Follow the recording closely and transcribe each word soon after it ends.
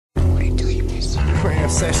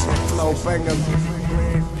Session flow banger.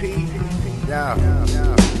 grantp.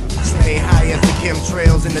 Yeah. Stay high as the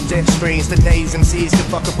chemtrails in the jet streams. Today's MCs can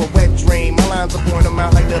fuck up a wet dream. My lines are pouring them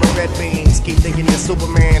out like little red beans. Keep thinking you're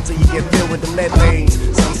Superman till you get filled with the lead veins.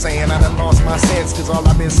 Some saying I done lost my sense, cause all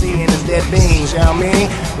I've been seeing is dead beans. You know what I mean?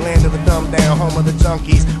 Land of the dumb down, home of the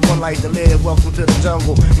junkies. One life to live, welcome to the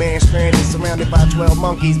jungle. Man stranded, surrounded by 12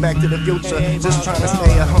 monkeys. Back to the future, just trying to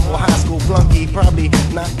stay a humble high school flunky. Probably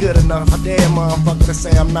not good enough. I dare motherfucker to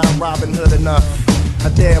say I'm not Robin Hood enough. I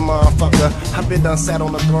dare motherfucker, I been done sat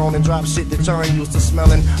on the throne and dropped shit that y'all ain't used to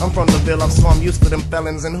smelling. I'm from the Ville, so I'm used to them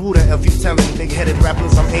felons. And who the F you telling? Big-headed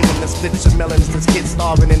rappers, I'm aiming to split your melons. This kid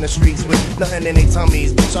starving in the streets with nothing in their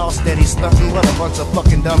tummies. But y'all steady stunting, what a bunch of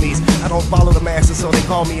fucking dummies. I don't follow the masses, so they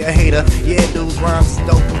call me a hater. Yeah, dudes, rhymes is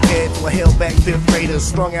dope compared to a held-back fifth grader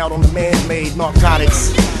strung out on the man-made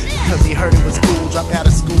narcotics. Cause he heard it was cool, dropped out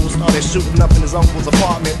of school, started shooting up in his uncle's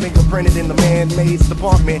apartment. Fingerprinted in the man-made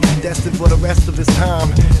department, destined for the rest of his time.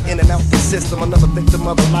 In and out the system, another victim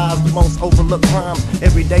of the lies, the most overlooked crime.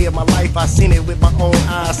 Every day of my life I seen it with my own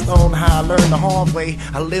eyes. Stone high, I learned the hard way,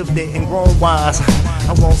 I lived it and grown wise.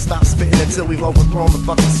 I won't stop spitting until we've overthrown the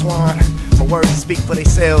fucking swine. My words speak for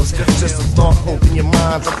themselves, just a thought, open your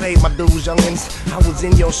minds. I paid my dues, youngins, I was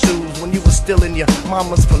in your shoes when you was still in your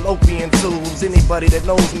mama's fallopian tubes. Anybody that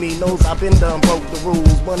knows me knows I've been done, broke the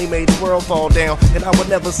rules. Money made the world fall down, and I would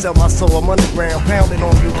never sell my soul. I'm underground, pounding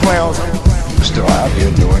on you clowns. You're still out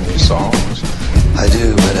here doing these songs? I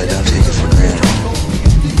do, but I don't take it for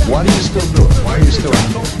granted. Why do you still do it? Why are you still out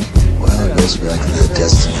here? Well, it goes back to the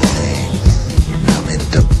destiny thing. I made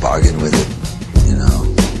a bargain with it, you know,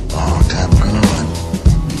 a long time ago, and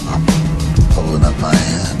I'm holding up my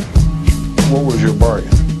hand. What was your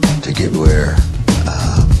bargain? To get where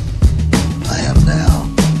I am now.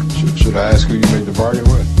 Should I ask who you made the bargain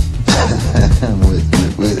with?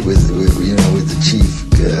 with the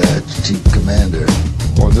chief commander.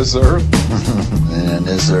 On this earth? And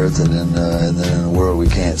this earth, and then in a world we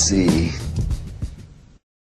can't see.